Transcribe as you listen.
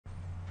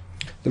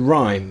The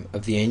Rime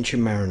of the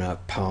Ancient Mariner,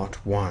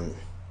 Part 1.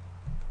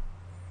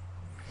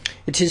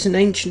 It is an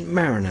ancient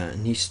mariner,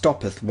 and he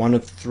stoppeth one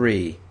of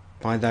three.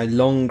 By thy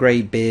long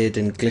grey beard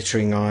and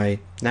glittering eye,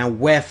 now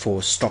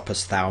wherefore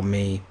stoppest thou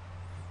me?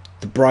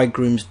 The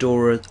bridegroom's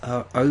doors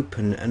are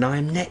open, and I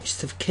am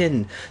next of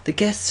kin. The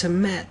guests are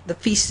met, the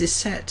feast is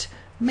set.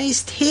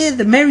 Mayst hear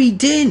the merry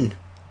din.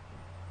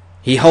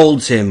 He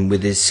holds him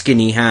with his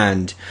skinny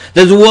hand.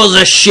 There was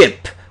a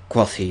ship,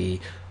 quoth he.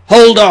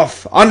 Hold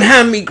off,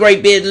 unhand me,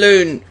 grey-beard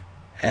loon.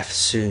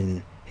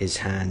 Eftsoon his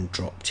hand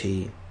dropped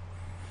he.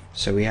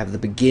 So we have the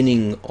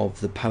beginning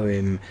of the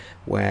poem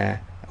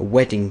where a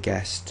wedding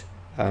guest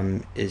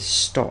is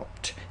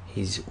stopped.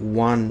 He's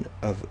one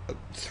of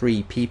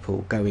three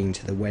people going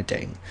to the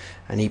wedding,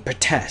 and he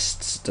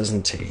protests,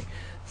 doesn't he,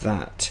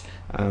 that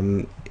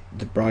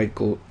the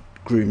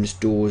bridegroom's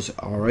doors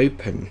are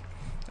open,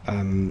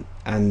 and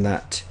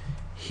that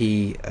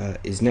he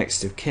is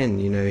next of kin.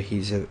 You know,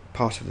 he's a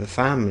part of the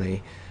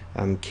family,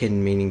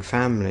 kin meaning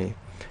family,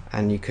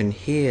 and you can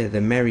hear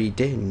the merry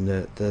din,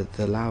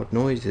 the loud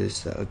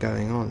noises that are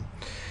going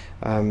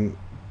on.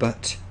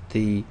 But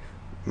the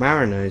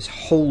mariner is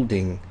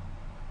holding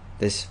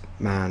this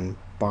man,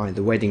 by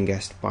the wedding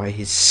guest, by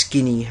his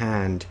skinny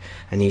hand,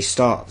 and he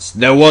starts,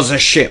 "There was a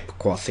ship,"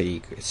 quoth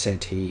he,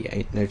 said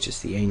he. Notice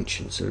the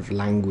ancient sort of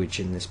language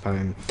in this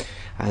poem.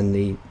 And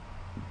the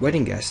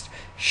wedding guest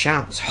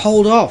shouts,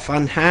 "Hold off,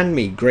 unhand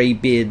me,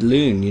 grey-beard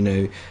loon," you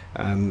know,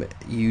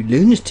 you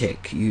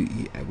lunatic, you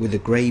with a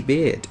grey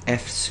beard.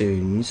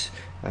 Eftsoons,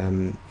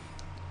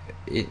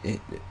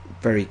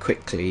 very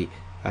quickly,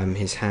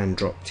 his hand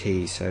dropped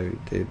he, so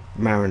the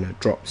mariner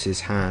drops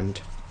his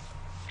hand.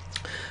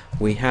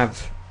 We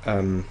have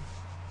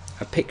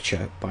a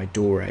picture by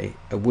Dore,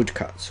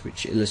 woodcuts,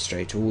 which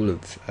illustrate all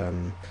of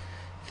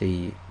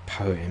the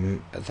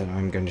poem that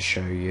I'm going to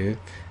show you,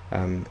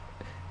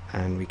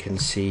 and we can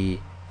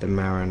see the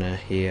mariner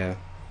here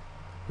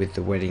with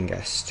the wedding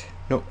guest.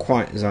 Not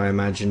quite as I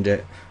imagined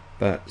it,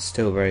 but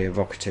still very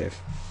evocative.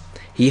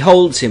 He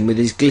holds him with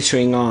his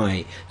glittering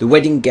eye. The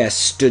wedding guest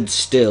stood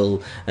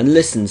still, and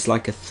listens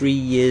like a 3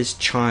 years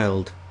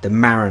child. The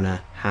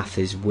mariner hath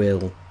his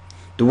will.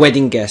 The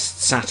wedding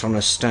guest sat on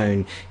a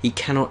stone. He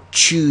cannot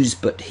choose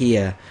but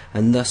hear,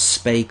 and thus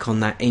spake on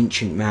that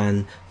ancient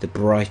man, the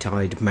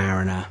bright-eyed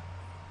mariner.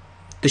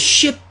 The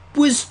ship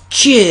was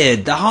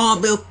cheered, the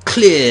harbour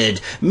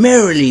cleared,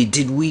 merrily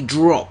did we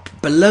drop,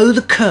 below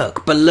the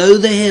kirk, below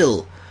the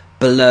hill,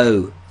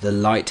 below the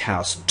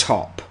lighthouse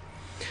top.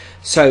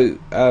 So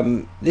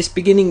this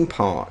beginning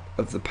part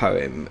of the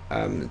poem,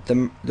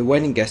 the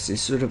wedding guest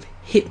is sort of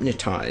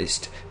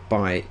hypnotised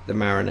by the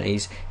mariner.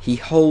 He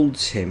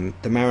holds him,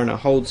 the mariner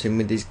holds him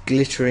with his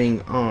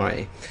glittering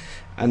eye,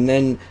 and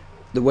then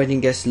the wedding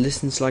guest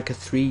listens like a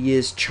 3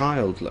 years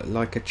child,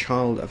 like a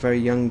child, a very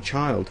young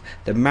child.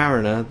 The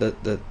mariner,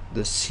 the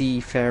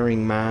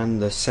seafaring man,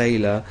 the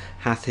sailor,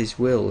 hath his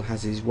will,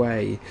 has his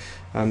way.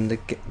 The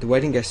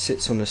wedding guest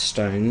sits on a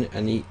stone,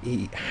 and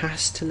he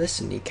has to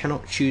listen. He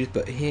cannot choose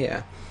but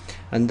hear.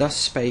 And thus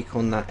spake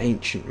on that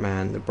ancient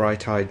man, the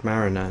bright-eyed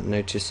mariner.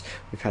 Notice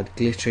we've had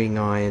glittering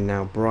eye and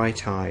now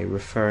bright eye,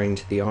 referring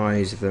to the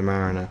eyes of the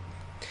mariner.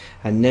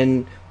 And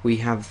then we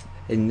have,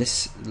 in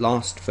this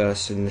last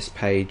verse in this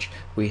page,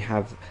 we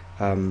have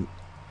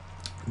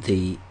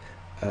the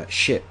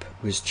ship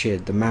was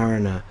cheered, the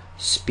mariner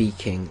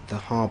speaking, the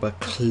harbour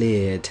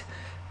cleared,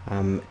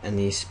 and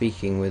he's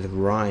speaking with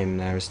rhyme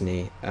there, isn't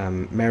he?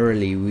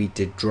 Merrily we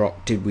did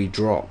we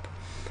drop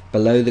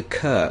below the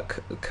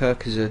kirk.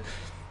 Kirk is a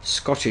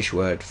Scottish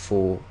word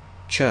for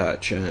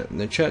church,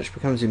 and the church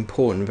becomes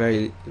important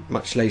very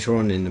much later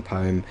on in the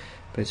poem,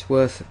 but it's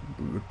worth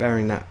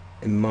bearing that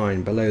in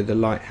mind. Below the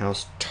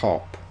lighthouse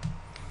top.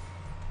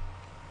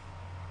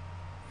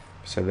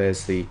 So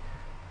there's the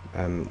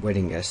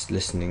wedding guest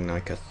listening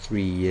like a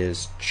 3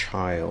 years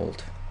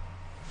child.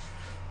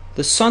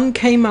 The sun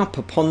came up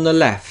upon the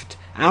left,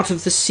 out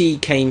of the sea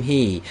came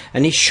he,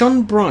 and he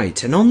shone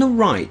bright, and on the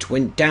right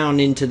went down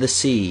into the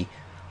sea,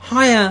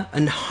 higher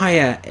and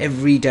higher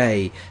every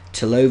day,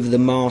 till over the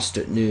mast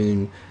at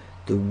noon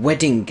the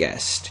wedding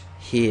guest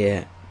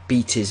here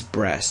beat his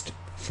breast,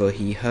 for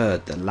he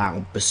heard the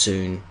loud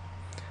bassoon.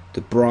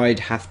 The bride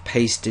hath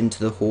paced into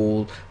the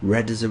hall,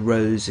 red as a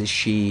rose is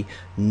she,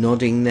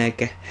 nodding their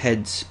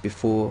heads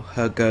before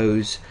her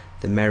goes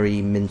the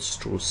merry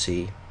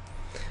minstrelsy.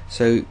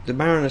 So the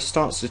mariner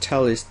starts to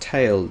tell his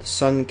tale. The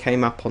sun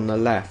came up on the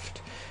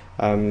left.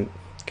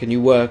 Can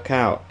you work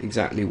out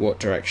exactly what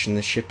direction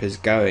the ship is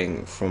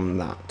going from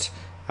that?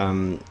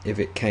 If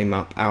it came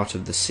up out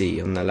of the sea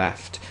on the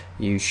left,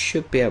 you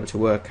should be able to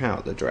work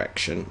out the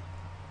direction.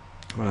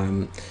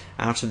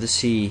 Out of the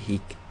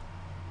sea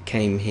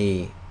came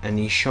he, and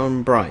he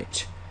shone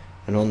bright,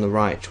 and on the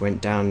right went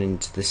down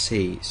into the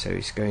sea. So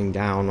he's going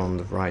down on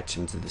the right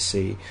into the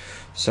sea.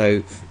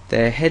 So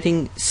they're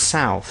heading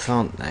south,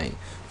 aren't they,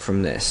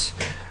 from this?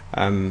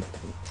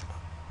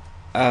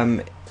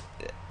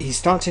 He's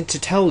starting to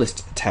tell this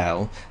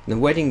tale. The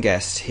wedding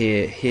guest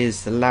here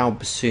hears the loud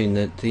bassoon,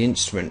 the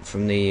instrument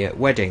from the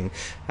wedding,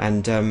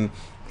 and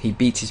he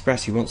beat his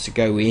breast. He wants to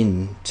go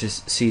in to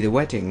see the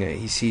wedding.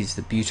 He sees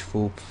the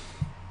beautiful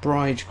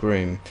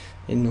bridegroom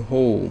in the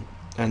hall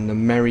and the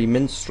merry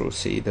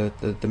minstrelsy,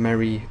 the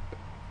merry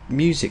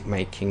music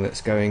making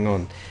that's going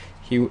on.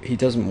 He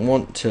doesn't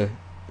want to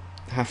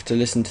have to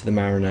listen to the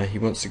mariner. He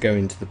wants to go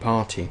into the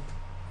party.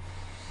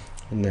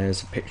 And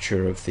there's a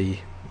picture of the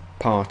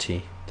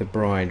party, the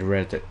bride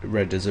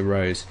red as a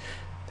rose,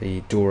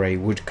 the Dore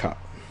woodcut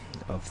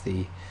of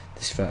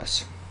this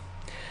verse.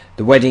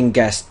 The wedding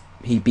guest,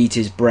 he beat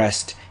his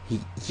breast,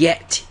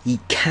 yet he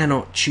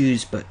cannot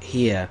choose but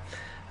hear,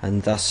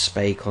 and thus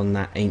spake on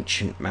that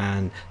ancient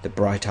man, the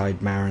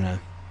bright-eyed mariner.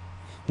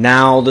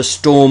 Now the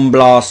storm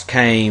blast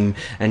came,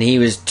 and he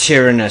was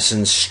tyrannous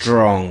and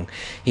strong.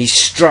 He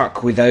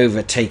struck with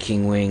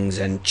overtaking wings,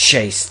 and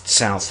chased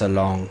south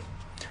along.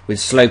 With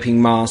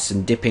sloping masts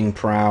and dipping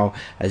prow,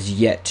 as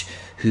yet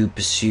who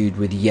pursued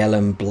with yell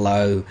and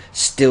blow,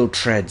 still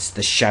treads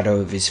the shadow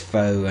of his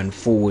foe, and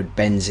forward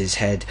bends his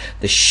head.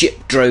 The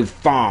ship drove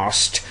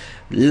fast,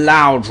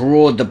 loud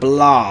roared the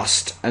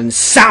blast, and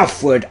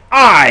southward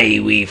aye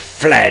we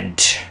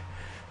fled.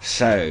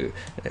 So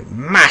a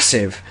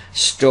massive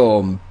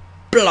storm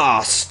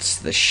blasts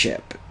the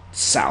ship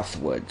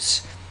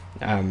southwards,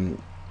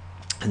 and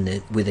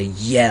with a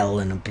yell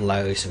and a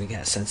blow, so we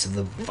get a sense of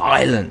the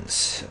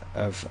violence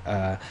of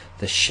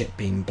the ship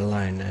being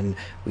blown, and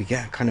we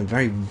get a kind of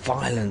very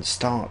violent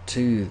start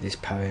to this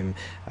poem.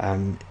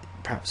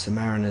 Perhaps the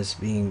mariner's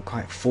being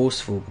quite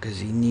forceful because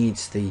he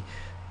needs the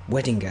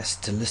wedding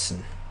guest to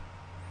listen.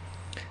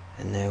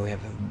 And there we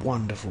have a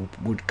wonderful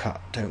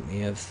woodcut, don't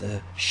we, of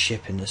the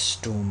ship in a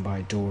storm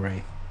by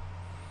Dore.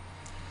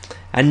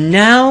 And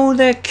now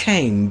there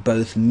came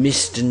both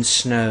mist and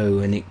snow,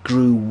 and it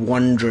grew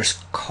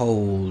wondrous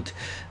cold,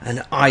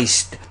 and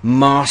iced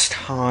mast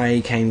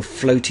high came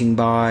floating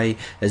by,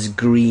 as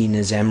green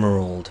as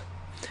emerald.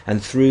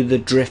 And through the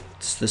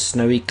drifts the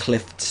snowy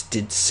cliffs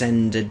did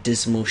send a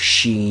dismal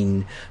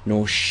sheen,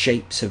 nor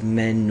shapes of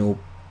men nor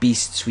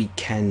beasts we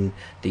ken,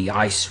 the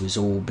ice was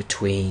all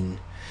between.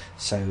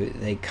 So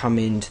they come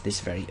into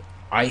this very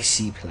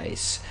icy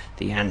place,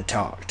 the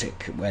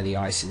Antarctic, where the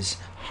ice is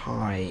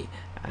high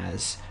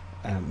as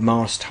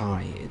mast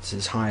high. It's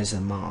as high as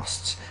the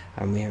masts,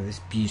 and we have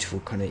this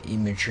beautiful kind of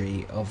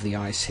imagery of the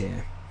ice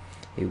here.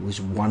 It was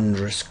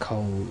wondrous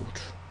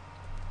cold.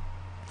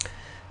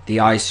 The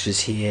ice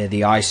was here,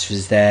 the ice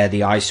was there,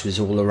 the ice was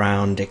all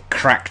around. It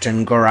cracked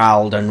and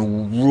growled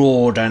and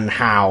roared and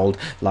howled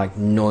like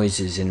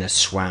noises in a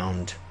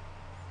swound.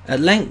 At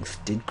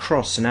length did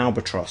cross an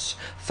albatross,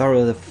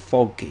 thorough the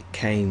fog it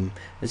came,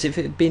 as if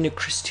it had been a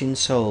Christian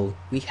soul.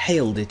 We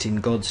hailed it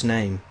in God's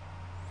name.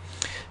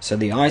 So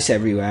the ice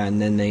everywhere,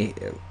 and then they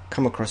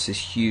come across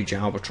this huge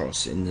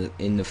albatross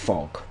in the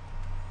fog.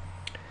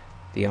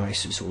 The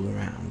ice was all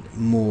around.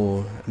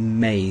 More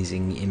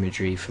amazing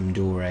imagery from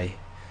Dore.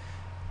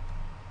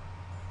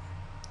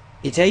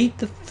 It ate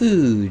the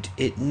food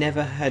it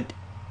never had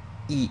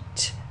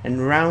eat,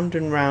 and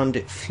round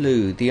it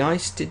flew. The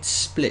ice did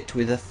split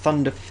with a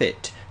thunder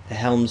fit, the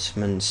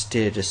helmsman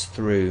steered us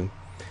through.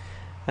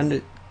 And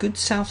a good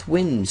south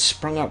wind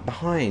sprung up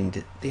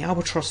behind, the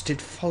albatross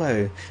did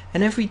follow,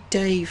 and every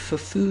day for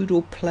food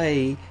or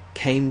play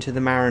came to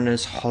the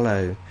mariner's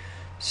hollow.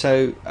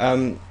 So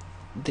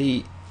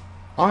the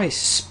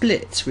ice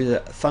splits with a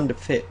thunder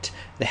fit,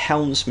 the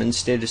helmsman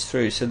steered us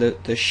through, so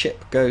that the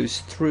ship goes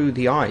through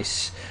the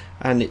ice.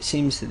 And it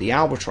seems that the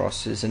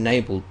albatross has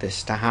enabled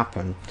this to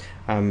happen.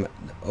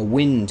 A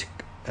wind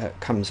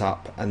comes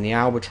up, and the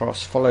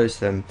albatross follows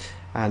them,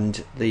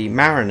 and the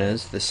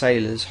mariners, the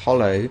sailors,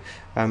 hollow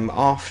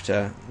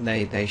after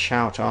they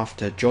shout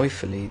after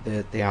joyfully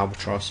the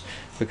albatross,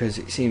 because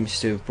it seems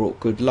to have brought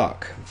good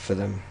luck for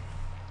them.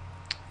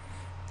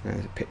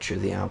 There's a picture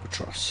of the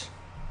albatross.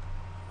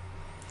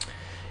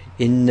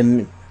 In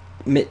the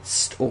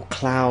midst or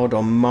cloud,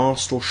 on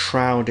mast or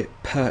shroud, it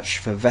perched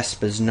for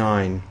vespers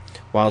 9.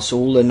 Whilst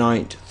all the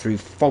night through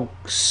fog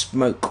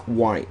smoke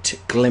white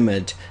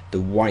glimmered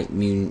the white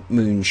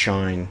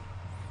moonshine.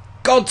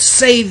 God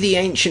save thee,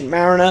 ancient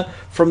mariner,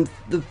 from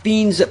the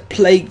fiends that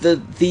plague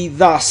thee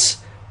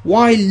thus.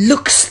 Why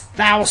look'st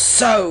thou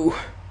so?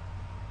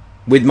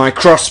 With my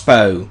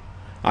crossbow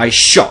I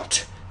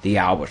shot the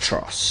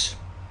albatross.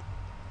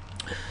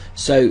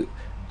 So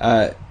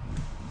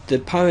the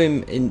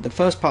poem, in the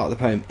first part of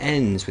the poem,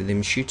 ends with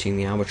him shooting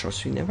the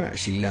albatross. We never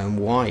actually learn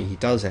why he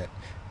does it.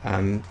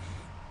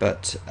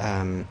 But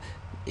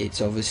it's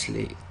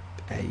obviously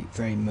a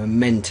very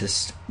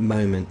momentous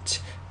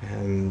moment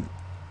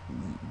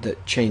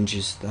that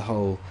changes the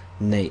whole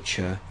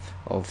nature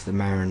of the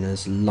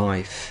mariner's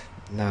life.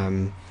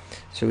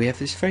 So we have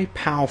this very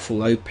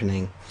powerful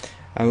opening.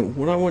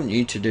 What I want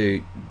you to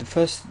do, the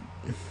first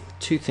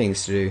two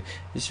things to do,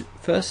 is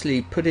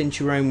firstly put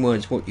into your own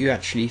words what you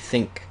actually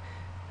think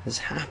has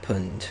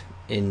happened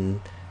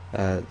in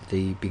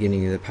the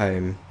beginning of the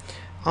poem.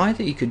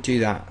 Either you could do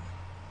that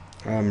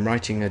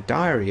writing a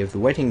diary of the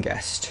wedding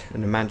guest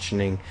and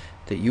imagining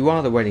that you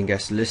are the wedding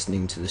guest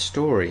listening to the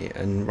story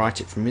and write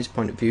it from his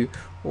point of view,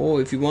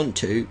 or if you want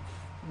to,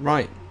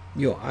 write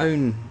your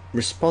own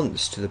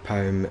response to the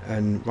poem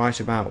and write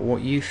about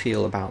what you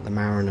feel about the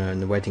mariner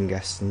and the wedding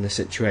guests and the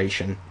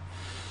situation.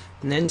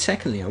 And then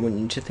secondly, I want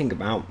you to think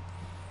about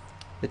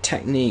the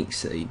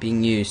techniques that are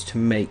being used to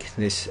make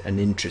this an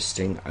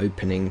interesting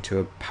opening to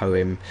a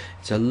poem.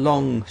 It's a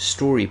long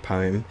story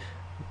poem.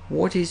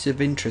 What is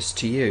of interest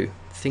to you?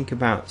 Think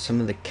about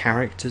some of the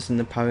characters in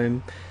the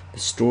poem, the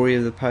story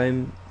of the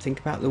poem. Think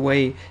about the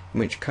way in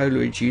which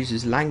Coleridge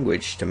uses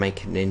language to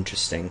make it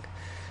interesting.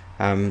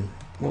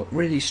 What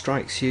really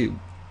strikes you?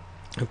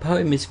 A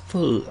poem is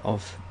full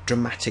of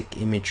dramatic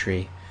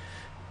imagery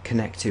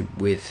connected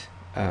with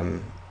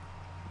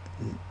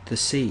the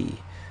sea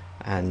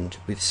and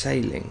with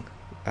sailing,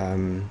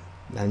 and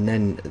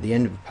then at the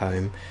end of the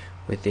poem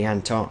with the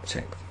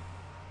Antarctic.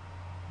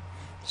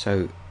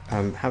 So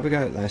have a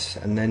go at this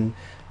and then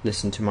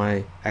listen to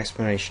my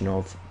explanation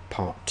of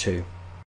part 2.